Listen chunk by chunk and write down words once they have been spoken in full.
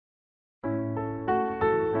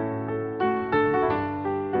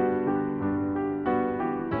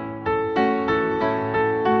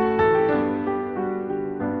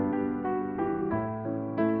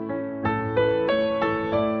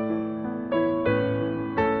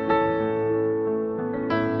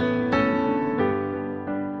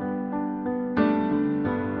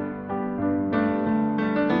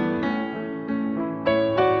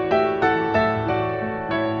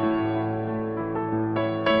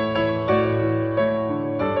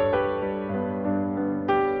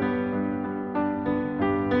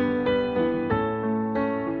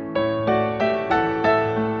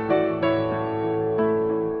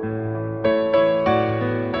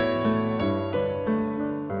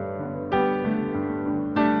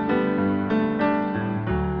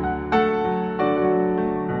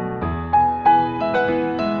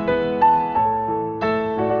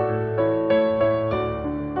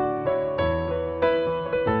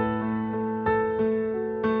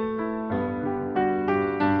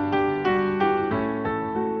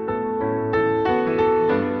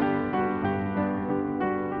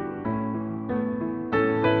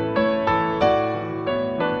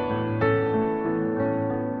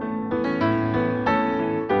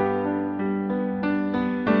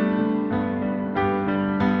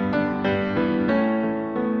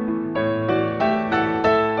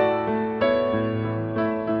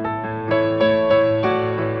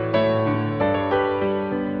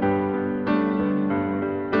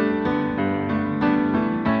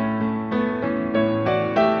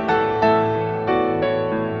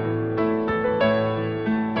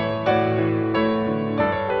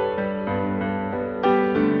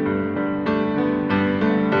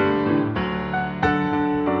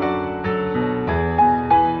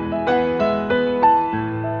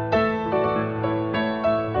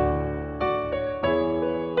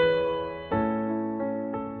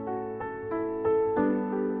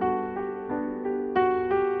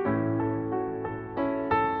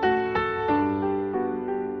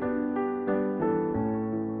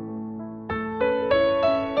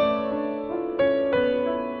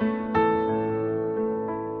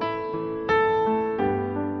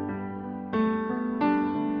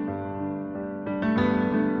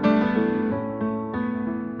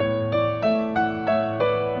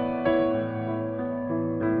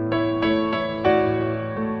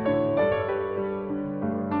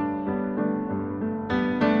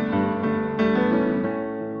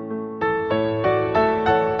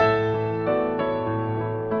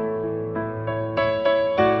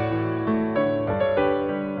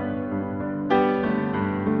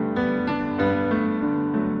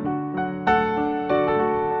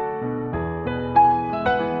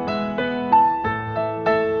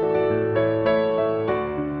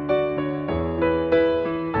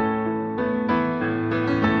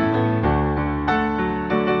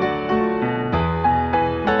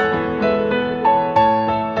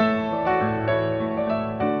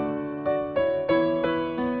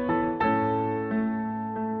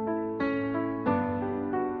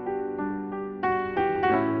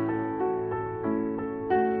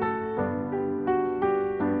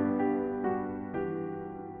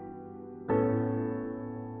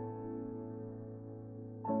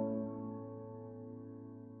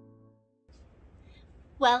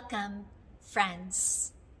Welcome,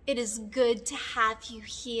 friends. It is good to have you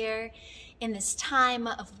here in this time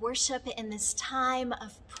of worship, in this time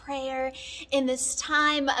of prayer, in this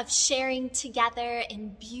time of sharing together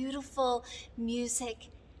in beautiful music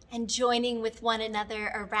and joining with one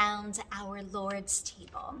another around our Lord's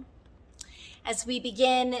table. As we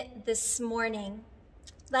begin this morning,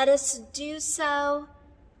 let us do so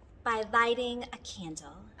by lighting a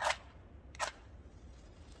candle.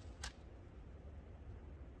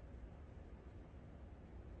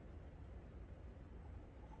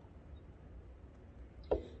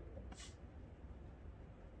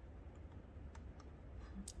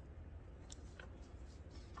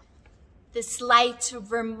 This light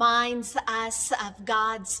reminds us of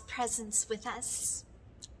God's presence with us,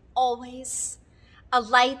 always. A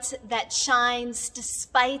light that shines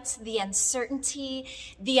despite the uncertainty,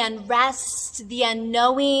 the unrest, the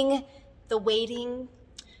unknowing, the waiting.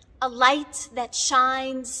 A light that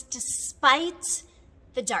shines despite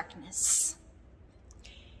the darkness.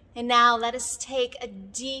 And now let us take a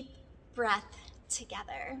deep breath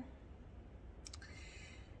together.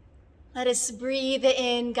 Let us breathe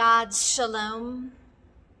in God's shalom.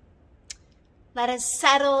 Let us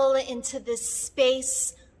settle into this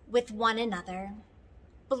space with one another,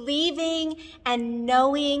 believing and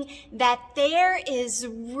knowing that there is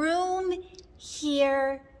room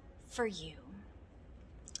here for you.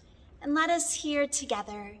 And let us hear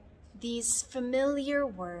together these familiar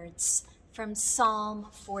words from Psalm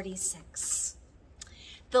 46.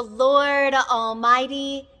 The Lord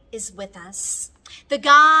Almighty is with us. The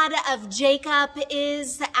God of Jacob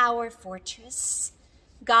is our fortress.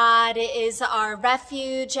 God is our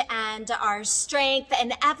refuge and our strength,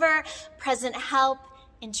 an ever-present help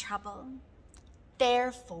in trouble.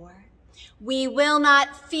 Therefore, we will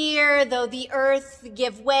not fear though the earth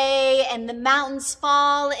give way and the mountains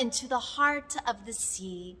fall into the heart of the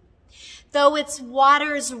sea. Though its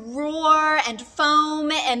waters roar and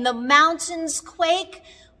foam and the mountains quake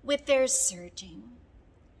with their surging.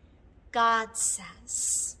 God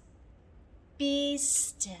says, be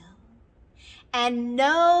still and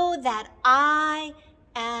know that I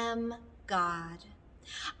am God.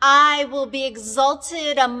 I will be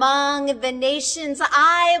exalted among the nations.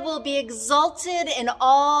 I will be exalted in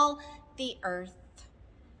all the earth.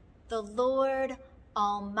 The Lord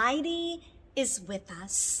Almighty is with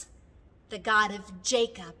us. The God of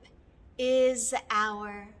Jacob is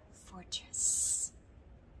our fortress.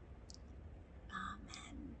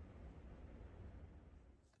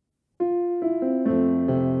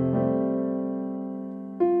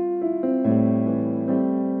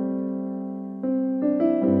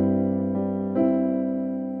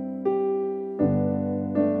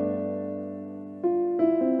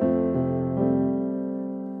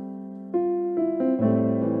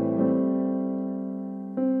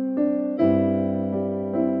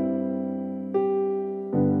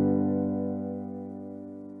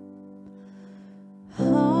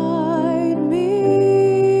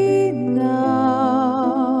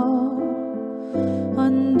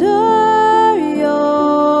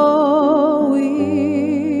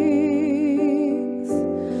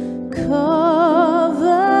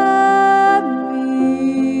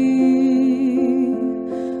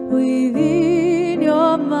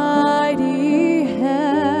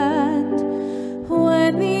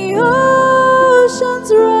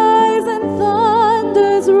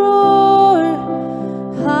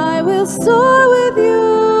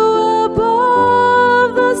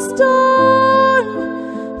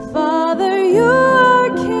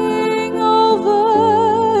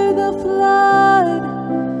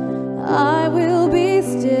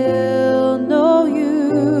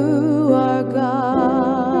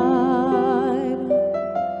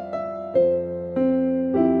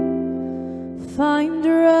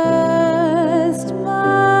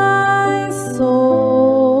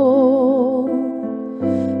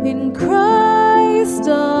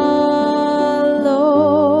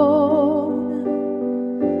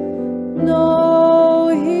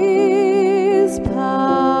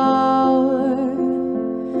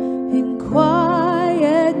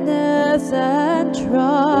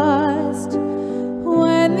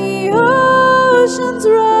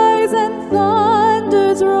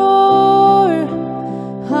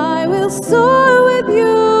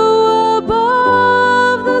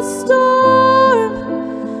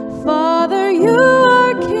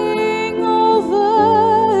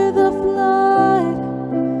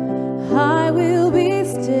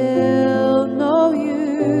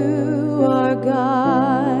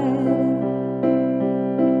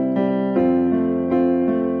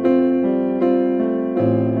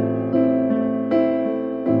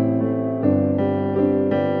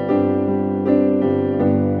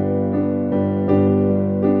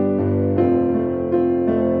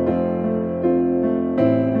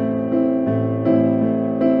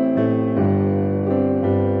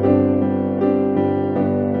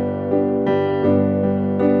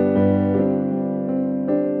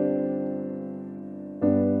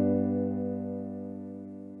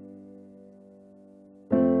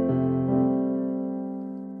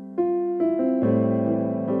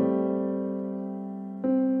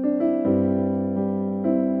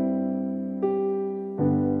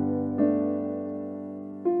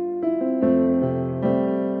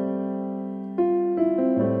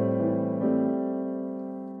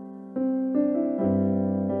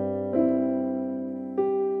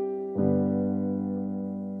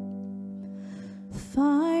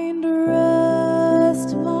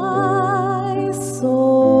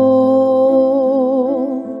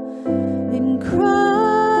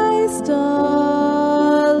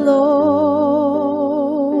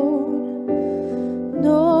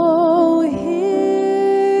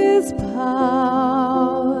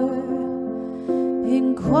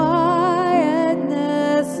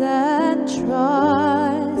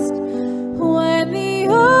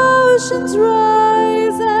 oceans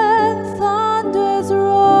rise and thunders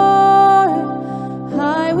roar,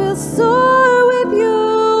 I will soar with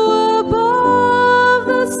you above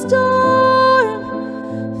the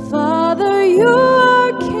storm. Father, you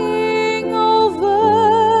are king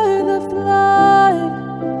over the flood.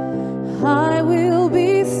 I will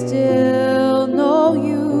be still, know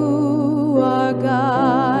you are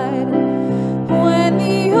God. When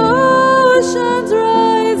the oceans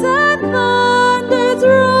rise and thunders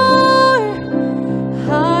roar,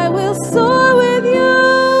 I will soar with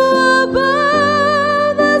you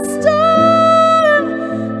above the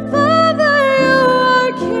storm. Father, you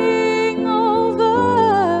are king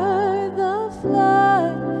over the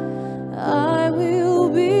flood. I will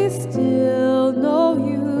be still, know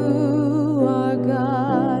you are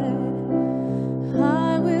God.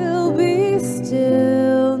 I will be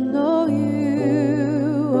still, know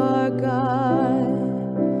you are God.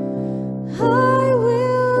 I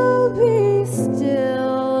will be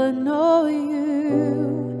still, know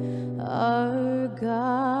you are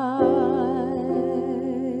God.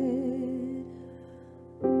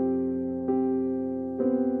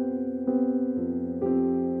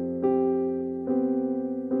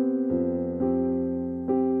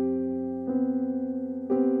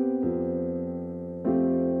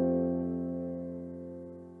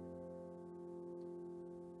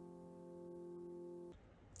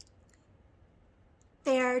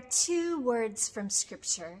 There are two words from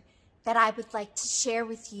Scripture that I would like to share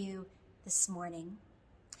with you this morning.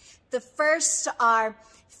 The first are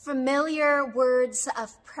familiar words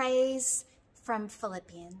of praise from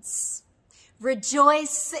Philippians.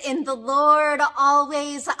 Rejoice in the Lord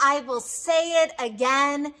always. I will say it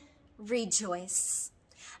again, rejoice.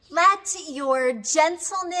 Let your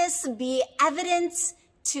gentleness be evident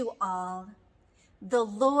to all. The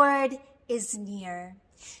Lord is near.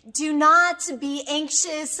 Do not be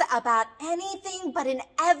anxious about anything, but in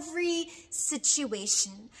every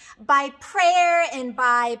situation, by prayer and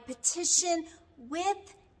by petition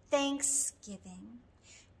with thanksgiving,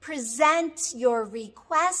 present your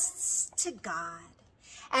requests to God,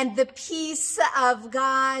 and the peace of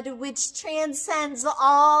God, which transcends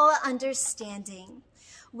all understanding,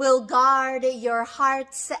 will guard your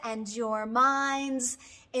hearts and your minds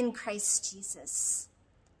in Christ Jesus.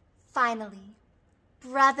 Finally,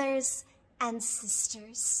 brothers and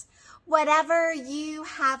sisters, whatever you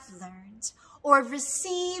have learned or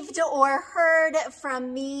received or heard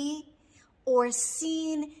from me or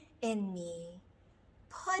seen in me,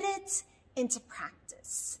 put it into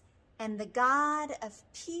practice, and the God of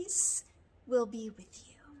peace will be with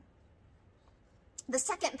you. The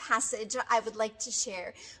second passage I would like to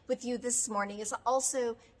share with you this morning is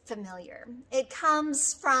also familiar. It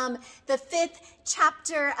comes from the 5th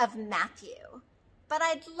chapter of Matthew. But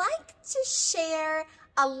I'd like to share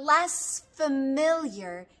a less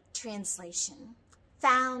familiar translation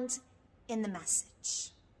found in the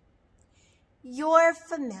Message. You're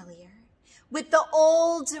familiar with the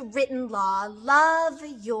old written law, love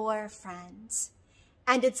your friends,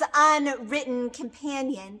 and its unwritten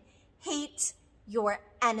companion, hate your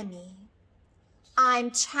enemy.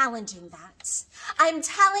 I'm challenging that. I'm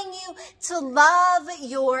telling you to love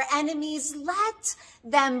your enemies. Let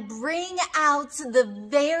them bring out the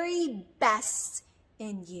very best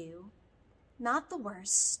in you, not the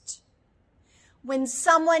worst. When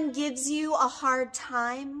someone gives you a hard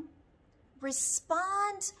time,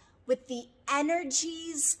 respond with the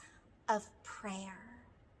energies of prayer.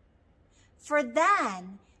 For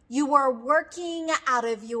then you are working out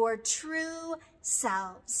of your true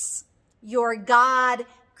selves, your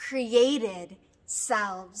God-created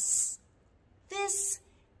selves. This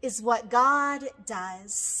is what God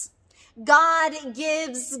does. God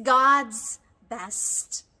gives God's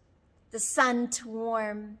best, the sun to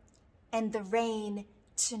warm and the rain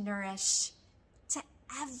to nourish, to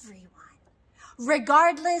everyone,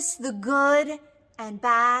 regardless the good and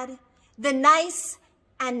bad, the nice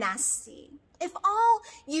and nasty. If all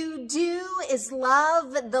you do is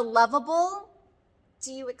love the lovable,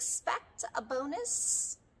 do you expect a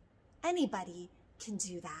bonus? Anybody can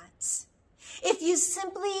do that. If you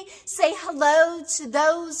simply say hello to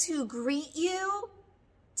those who greet you,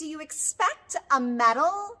 do you expect a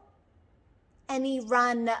medal? Any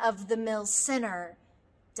run-of-the-mill sinner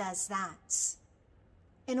does that.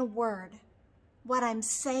 In a word, what I'm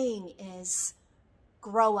saying is,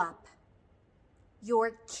 grow up.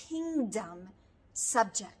 Your kingdom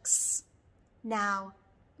subjects. Now,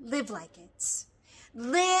 live like it.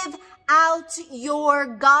 Live out your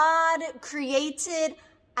God-created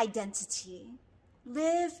identity.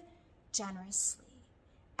 Live generously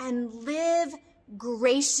and live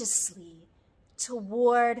graciously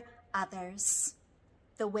toward others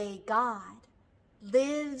the way God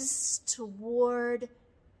lives toward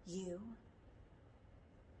you.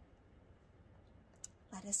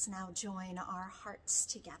 Let us now join our hearts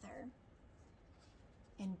together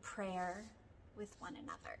in prayer with one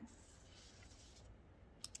another.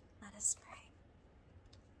 Let us pray.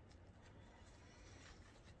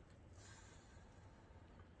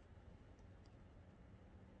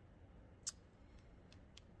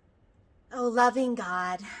 O loving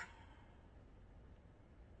God,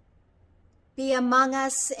 be among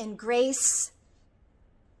us in grace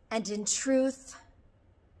and in truth,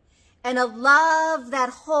 and a love that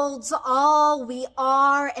holds all we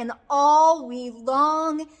are and all we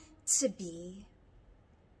long to be,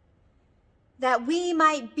 that we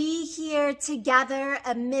might be here together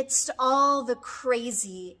amidst all the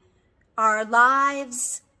crazy our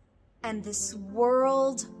lives and this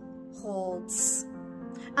world holds.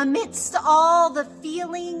 Amidst all the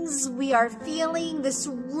feelings we are feeling, this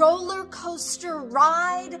roller coaster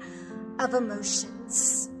ride of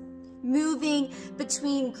emotions, moving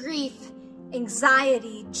between grief,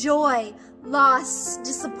 anxiety, joy, loss,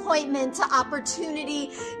 disappointment,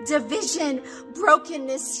 opportunity, division,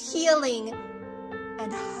 brokenness, healing,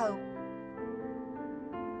 and hope.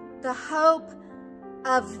 The hope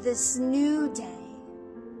of this new day.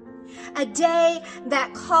 A day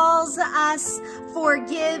that calls us,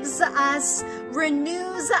 forgives us,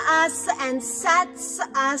 renews us, and sets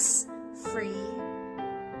us free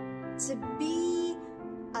to be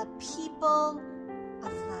a people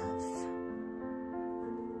of love.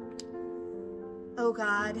 Oh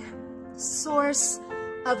God, source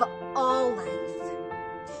of all life,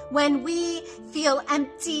 when we feel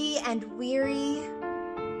empty and weary,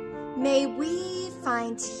 may we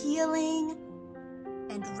find healing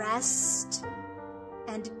and rest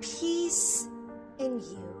and peace in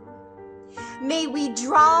you. May we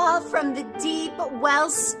draw from the deep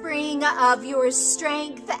wellspring of your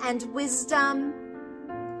strength and wisdom,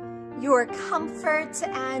 your comfort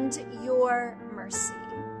and your mercy.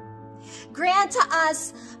 Grant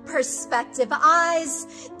us perspective,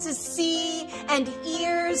 eyes to see and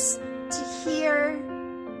ears to hear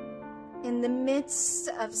in the midst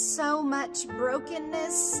of so much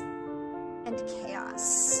brokenness and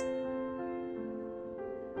chaos.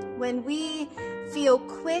 When we feel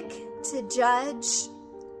quick to judge,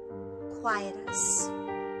 quiet us.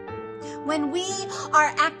 When we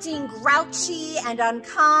are acting grouchy and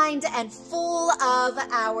unkind and full of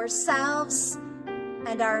ourselves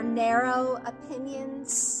and our narrow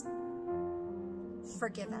opinions,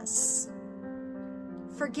 forgive us.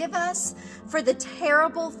 Forgive us for the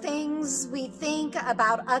terrible things we think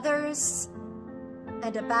about others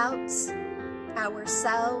and about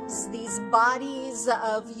ourselves, these bodies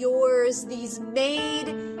of yours, these made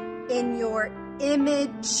in your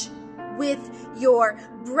image, with your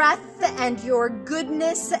breath and your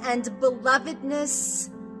goodness and belovedness,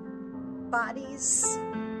 bodies.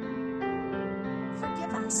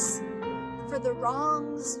 Forgive us for the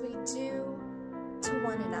wrongs we do to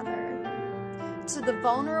one another, to the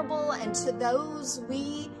vulnerable and to those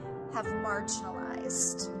we have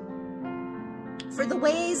marginalized, for the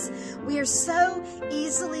ways we are so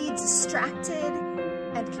easily distracted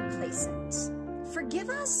and complacent. Forgive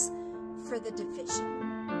us for the division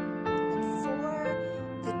and for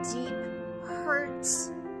the deep hurt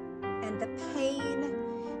and the pain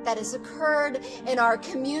that has occurred in our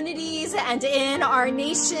communities and in our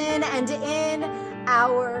nation and in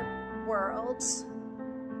our world.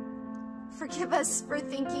 Forgive us for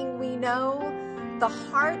thinking we know the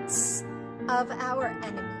hearts of our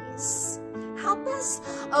enemies. Help us,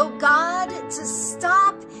 oh God, to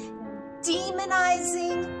stop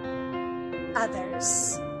demonizing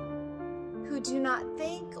others who do not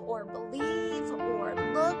think or believe or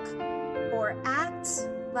look or act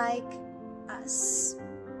like us.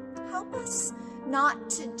 Help us not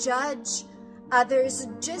to judge others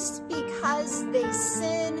just because they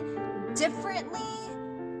sin differently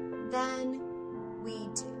than we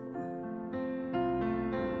do.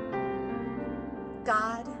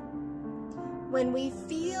 God, when we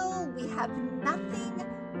feel we have nothing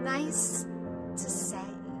nice to say,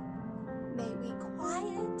 may we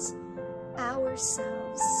quiet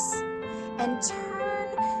ourselves and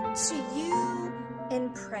turn to you in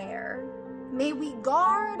prayer. May we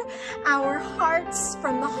guard our hearts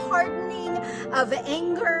from the hardening of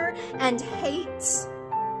anger and hate.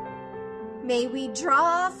 May we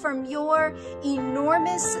draw from your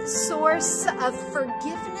enormous source of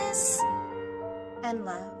forgiveness and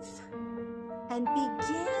love, and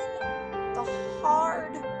begin the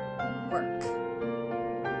hard work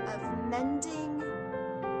of mending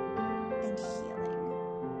and healing.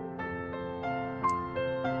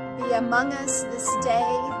 be among us this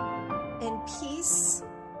day in peace.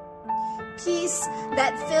 Peace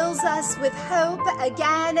that fills us with hope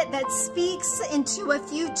again, that speaks into a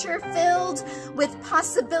future filled with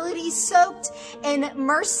possibility, soaked in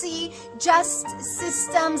mercy, just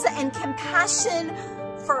systems, and compassion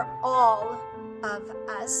for all of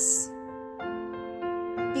us.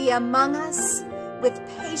 Be among us with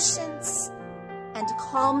patience and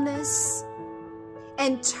calmness,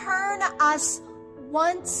 and turn us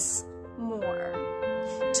once more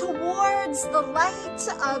towards the light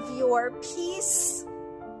of your peace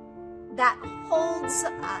that holds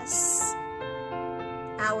us,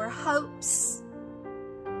 our hopes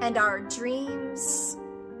and our dreams,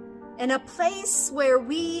 in a place where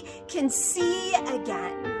we can see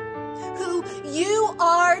again who you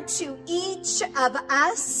are to each of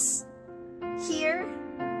us here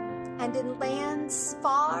and in lands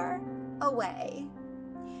far away,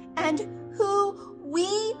 and who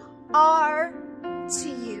we are to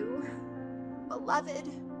you, beloved,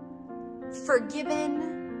 forgiven,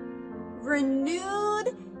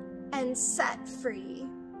 renewed, and set free,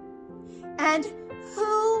 and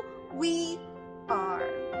who we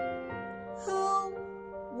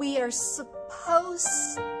are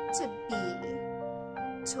supposed to be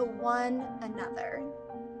to one another,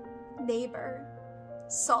 neighbor,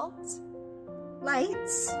 salt,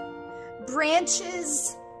 lights,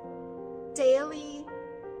 branches, daily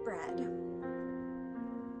bread.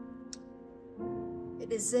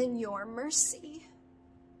 It is in your mercy,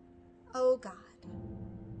 O God,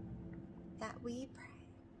 that we pray.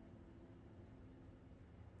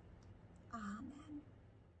 Amen.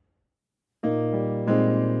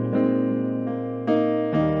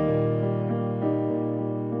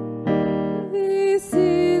 This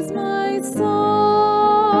is my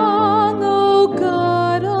song, O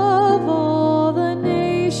God of all the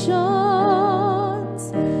nations,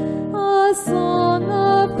 a song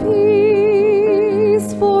of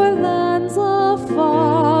peace for lands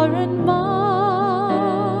afar and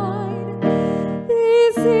mine.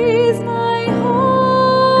 This is my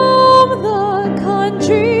home, the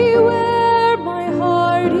country where my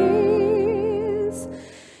heart is.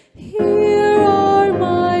 Here are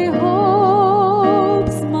my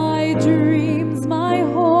hopes, my dreams, my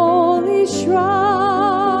holy shrine.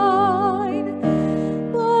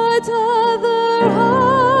 But other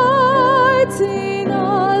hearts in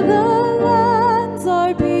other lands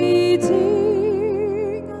are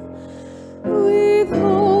beating with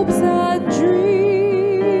hopes and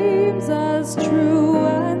dreams as true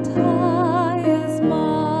and high as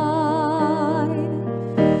mine.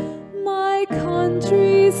 My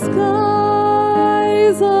country's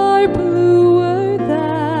skies are bluer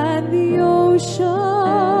than the ocean,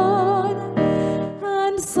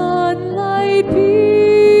 and sunlight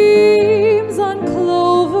beams on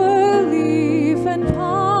clover leaf and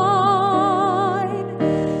pine.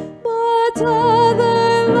 But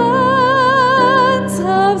other lands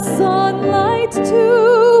have sunlight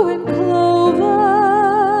too, and clover,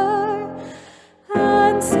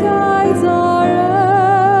 and skies are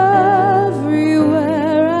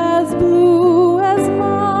everywhere as blue as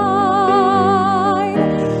mine.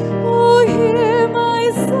 Oh, hear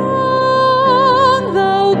my song,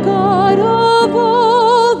 thou God of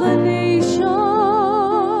all the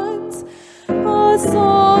nations, a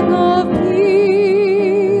song of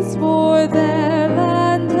peace for their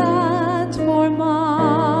land and for mine.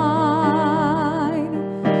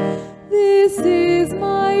 This is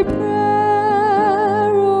my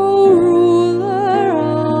prayer, O ruler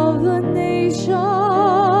of the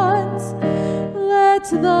nations. Let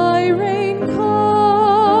thy reign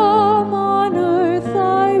come on earth,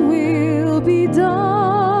 thy will be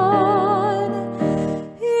done.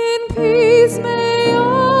 In peace may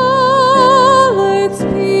all its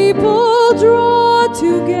people draw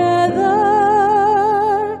together,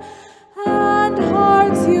 and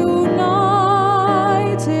hearts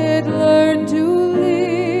united learn to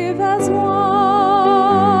live as one.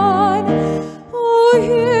 Oh,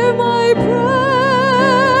 hear my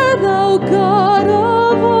prayer, thou God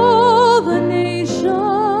of all the nations.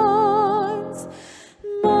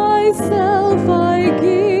 Myself I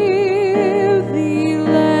give thee,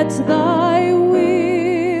 let thy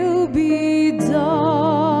will be done.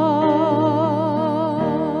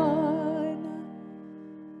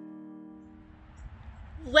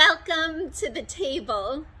 Welcome to the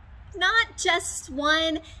table. Not just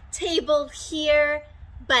one table here,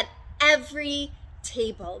 but every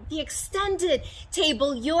table. The extended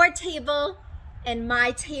table, your table and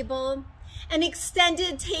my table. An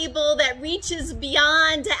extended table that reaches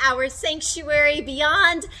beyond our sanctuary,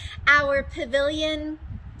 beyond our pavilion.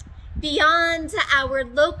 beyond our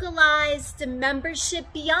localized membership,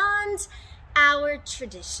 beyond our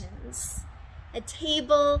traditions. A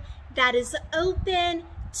table that is open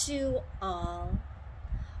to all.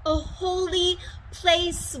 A holy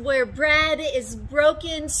place where bread is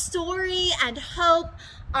broken, story and hope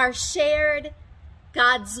are shared.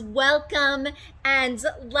 God's welcome and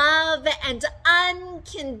love and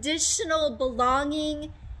unconditional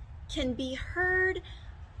belonging can be heard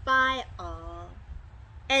by all.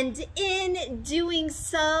 And in doing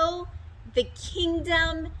so, the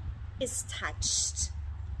kingdom is touched.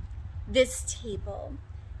 This table,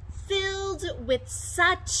 filled with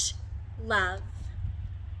such love.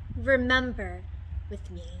 Remember with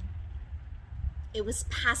me, it was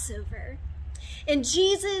Passover, and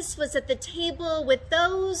Jesus was at the table with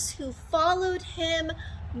those who followed him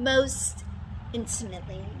most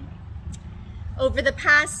intimately. Over the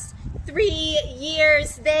past 3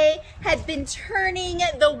 years, they had been turning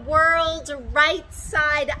the world right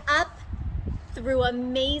side up through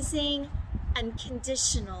amazing,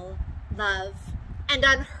 unconditional love and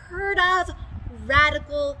unheard of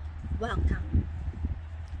radical welcome.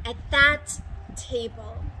 At that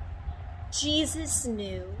table, Jesus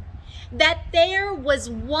knew that there was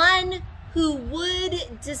one who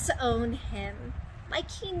would disown him like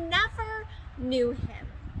he never knew him.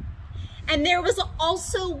 And there was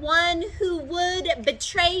also one who would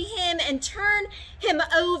betray him and turn him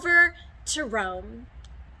over to Rome.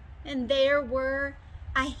 And there were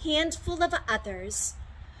a handful of others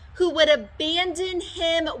who would abandon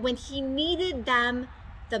him when he needed them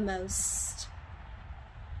the most.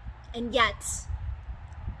 And yet,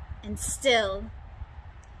 and still,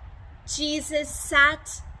 Jesus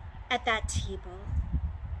sat at that table.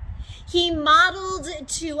 He modeled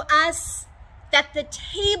to us that the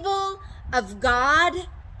table of God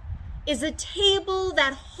is a table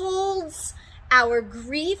that holds our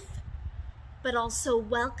grief, but also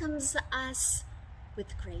welcomes us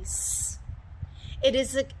with grace. It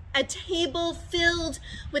is a table filled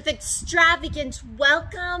with extravagant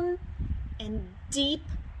welcome and deep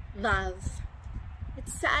love. It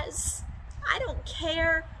says, I don't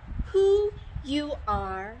care who you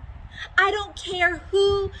are. I don't care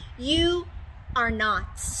who you are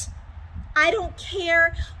not. I don't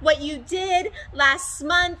care what you did last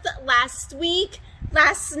month, last week,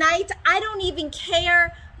 last night. I don't even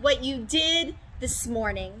care what you did this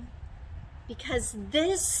morning, because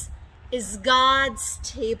this is God's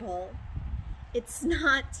table. It's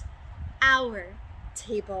not our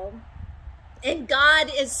table. And God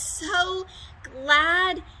is so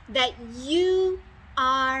glad that you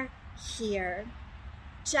are here,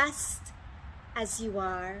 just as you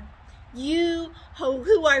are. You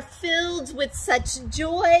who are filled with such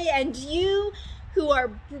joy, and you who are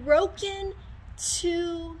broken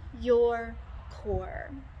to your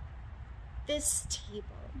core. This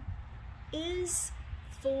table is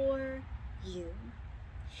for you.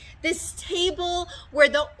 This table where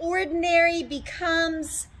the ordinary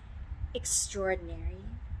becomes extraordinary.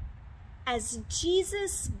 As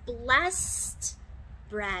Jesus blessed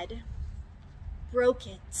bread, broke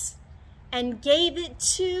it, and gave it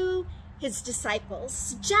to his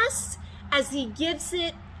disciples, just as he gives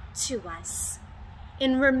it to us,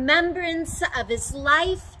 in remembrance of his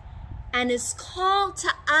life and his call to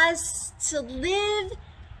us to live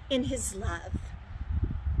in his love.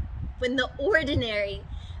 When the ordinary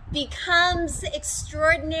becomes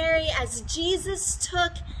extraordinary, as Jesus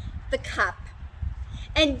took the cup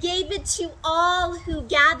and gave it to all who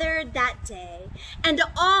gathered that day and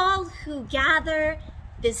all who gather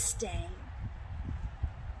this day,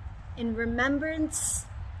 in remembrance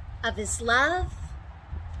of his love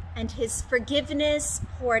and his forgiveness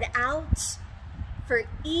poured out for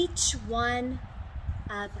each one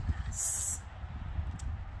of us.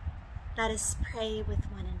 Let us pray with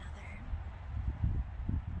one another.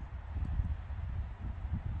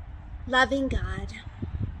 Loving God,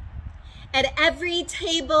 at every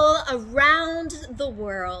table around the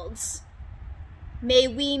world, may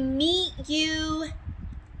we meet you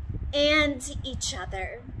and each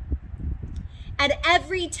other. At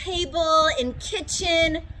every table in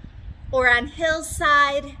kitchen or on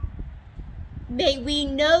hillside, may we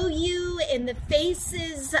know you in the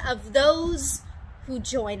faces of those who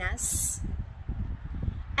join us.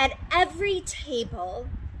 At every table,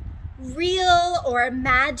 real or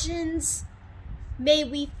imagined, may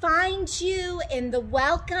we find you in the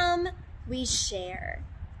welcome we share.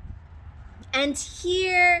 And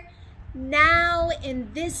here, now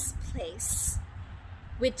in this place,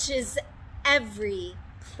 which is every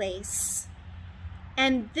place,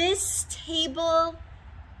 and this table,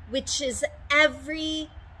 which is every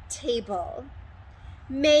table,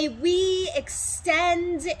 May we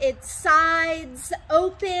extend its sides,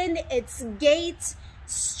 open its gate,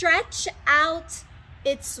 stretch out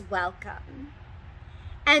its welcome,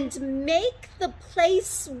 and make the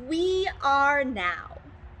place we are now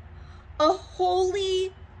a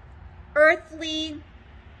holy, earthly,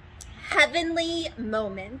 heavenly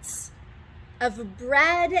moment of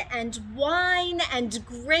bread and wine and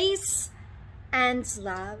grace and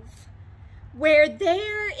love, where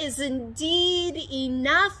there is indeed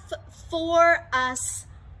enough for us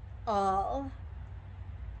all.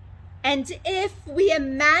 And if we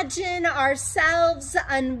imagine ourselves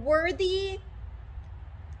unworthy,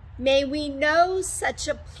 may we know such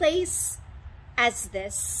a place as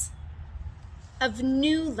this, of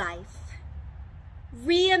new life,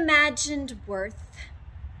 reimagined worth,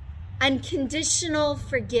 unconditional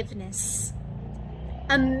forgiveness,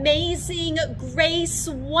 amazing grace,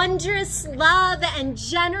 wondrous love, and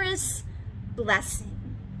generous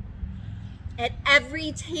blessing. At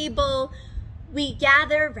every table we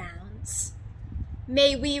gather round,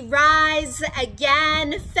 may we rise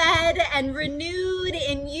again, fed and renewed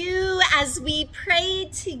in you as we pray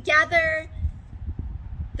together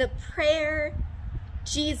the prayer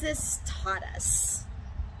Jesus taught us.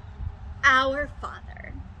 Our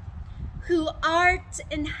Father, who art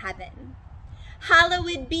in heaven,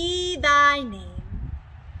 hallowed be thy name.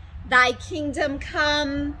 Thy kingdom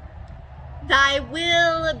come, thy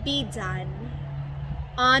will be done,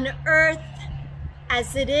 on earth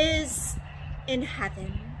as it is in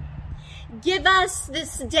heaven. Give us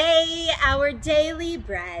this day our daily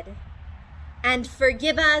bread, and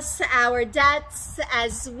forgive us our debts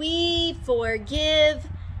as we forgive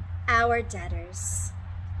our debtors.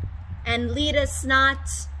 And lead us not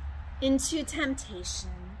into temptation,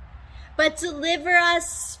 but deliver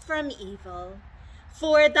us from evil.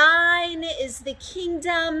 For thine is the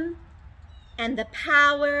kingdom and the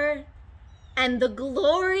power and the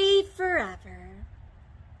glory forever.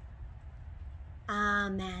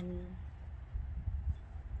 Amen.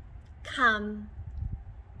 Come,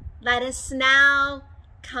 let us now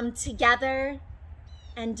come together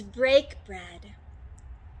and break bread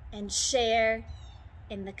and share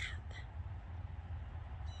in the cup.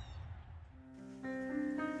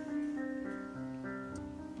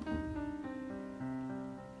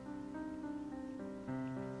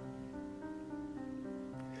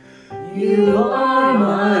 You are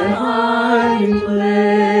my hiding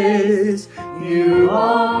place. You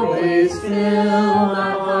always fill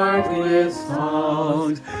my heart with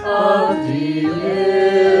songs of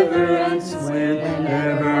deliverance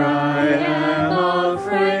whenever I am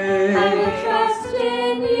afraid. I will trust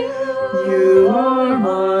in you. You are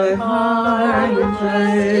my hiding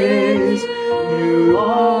place. You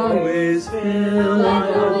always fill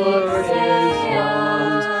my heart with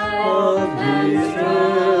songs of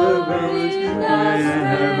deliverance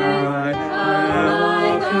whenever I am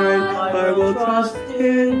afraid. I will trust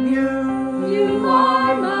in you. You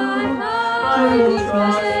are my I will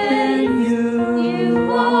trust in you.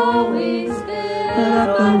 You always fill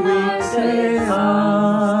Let the weak say I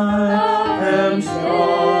am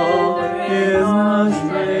strong in the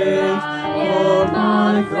strength of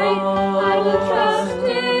my God. I will trust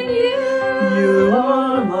in you. You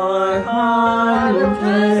are my hiding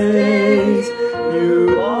place.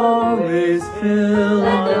 You always fill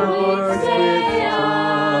my heart with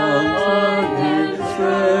songs of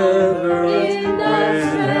deliverance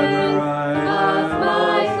whenever I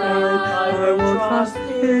am afraid. I will trust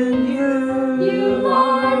in you. You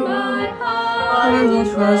are my I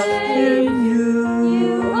will trust in you.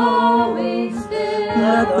 You always fill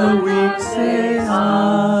Let the weak say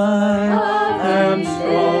I am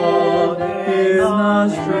strong in the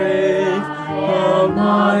strength of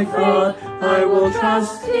my God. I will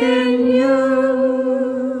trust in you.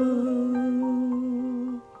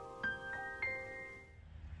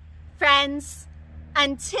 Friends,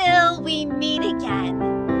 until we meet again,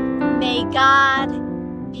 may God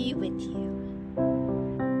be with you.